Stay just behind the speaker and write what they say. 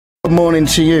Good morning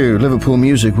to you. Liverpool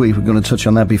Music Week. We're going to touch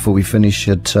on that before we finish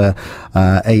at finish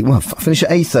at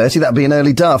 8:30. That'd be an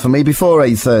early dart for me before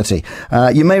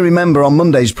 8:30. You may remember on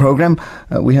Monday's programme,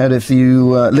 we heard if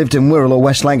you lived in Wirral or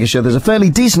West Lancashire, there's a fairly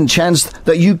decent chance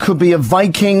that you could be of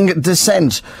Viking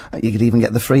descent. You could even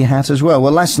get the free hat as well.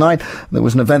 Well, last night there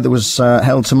was an event that was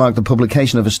held to mark the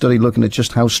publication of a study looking at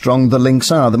just how strong the links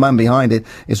are. The man behind it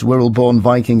is Wirral-born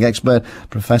Viking expert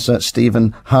Professor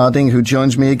Stephen Harding, who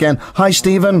joins me again. Hi,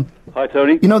 Stephen. Hi,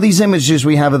 Tony. You know these images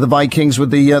we have of the Vikings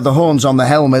with the horns on the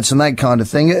helmets and that kind of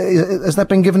thing? Has that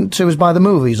been given to us by the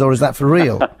movies, or is that for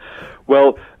real?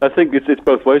 Well, I think it's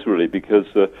both ways, really, because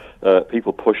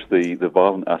people push the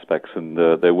violent aspects, and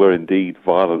they were indeed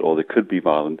violent, or they could be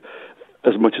violent,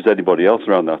 as much as anybody else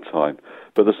around that time.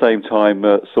 But at the same time,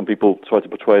 some people try to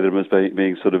portray them as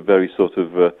being very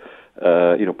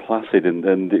placid,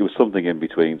 and it was something in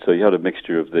between. So you had a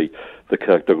mixture of the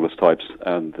Kirk Douglas types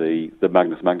and the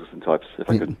Magnus Magnusson types, if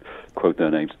I could quote their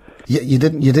names. You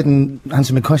didn't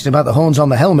answer my question about the horns on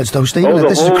the helmets, though, Stephen.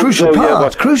 This is a crucial part. Yeah,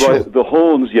 it's crucial. Right, the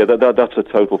horns, that's a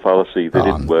total fallacy. They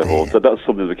didn't wear horns. That's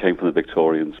something that came from the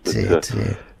Victorians.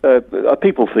 But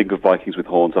people think of Vikings with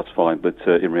horns, that's fine, but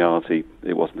in reality,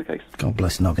 it wasn't the case. God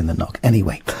bless Noggin the Knock.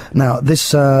 Anyway, now,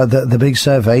 this the big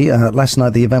survey, last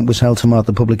night the event was held to mark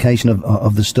the publication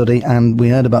of the study, and we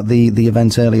heard about the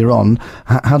event earlier on.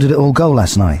 How did it all go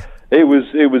last night? It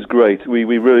was great. We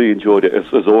really enjoyed it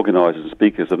as organisers and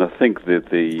speakers, and I think that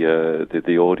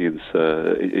the audience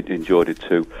enjoyed it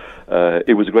too.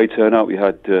 It was a great turnout. We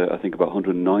had I think about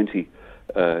 190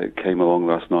 came along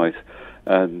last night,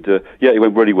 and it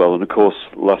went really well. And of course,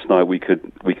 last night we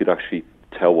could actually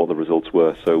tell what the results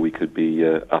were, so we could be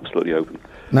absolutely open.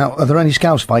 Now, are there any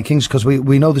Scouse Vikings? Because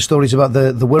we know the stories about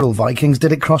the Wirral Vikings.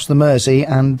 Did it cross the Mersey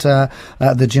and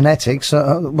the genetics?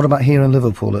 What about here in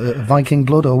Liverpool? Viking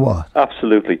blood or what?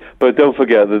 Absolutely. But don't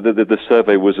forget, the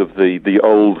survey was of the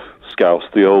old Scouse,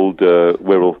 the old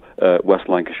Wirral, West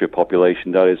Lancashire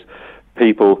population. That is,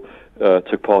 people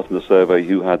took part in the survey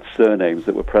who had surnames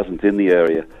that were present in the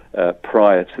area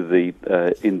prior to the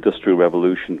Industrial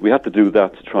Revolution. We had to do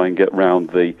that to try and get round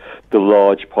the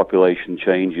large population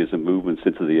changes and movements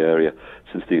into the area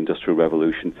since the Industrial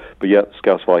Revolution. But yeah,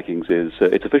 Scouse Vikings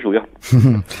it's official, yeah.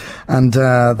 And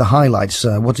the highlights,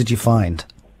 what did you find?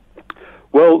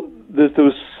 Well, there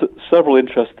was several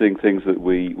interesting things that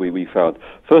we found.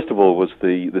 First of all was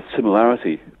the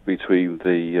similarity between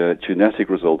the genetic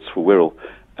results for Wirral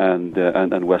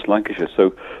and West Lancashire.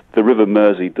 So the River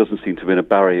Mersey doesn't seem to have been a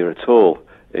barrier at all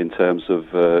in terms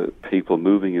of people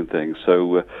moving and things.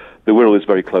 So the Wirral is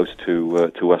very close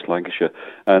to West Lancashire,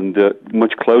 and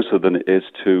much closer than it is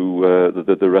to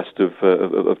the rest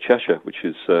of Cheshire, which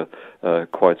is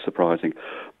quite surprising.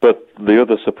 But the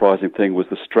other surprising thing was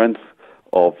the strength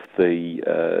of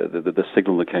the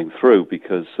signal that came through,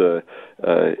 because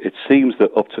it seems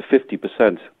that up to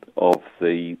 50% of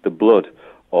the blood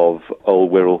of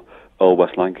Old Wirral, Old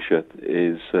West Lancashire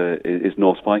is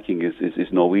Norse Viking,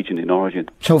 is Norwegian in origin.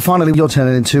 So finally, you're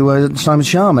turning into Simon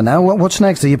Sharma now. What's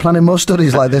next? Are you planning more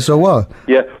studies like this, or what?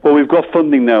 Yeah, well, we've got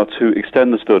funding now to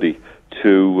extend the study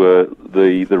to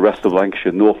the rest of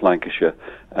Lancashire, North Lancashire,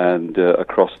 and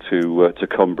across to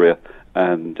Cumbria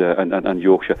and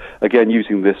Yorkshire. Again,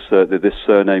 using this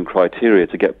surname criteria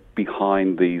to get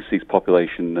behind these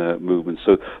population movements.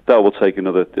 So that will take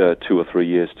another 2 or 3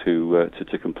 years to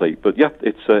complete. But yeah,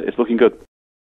 it's looking good.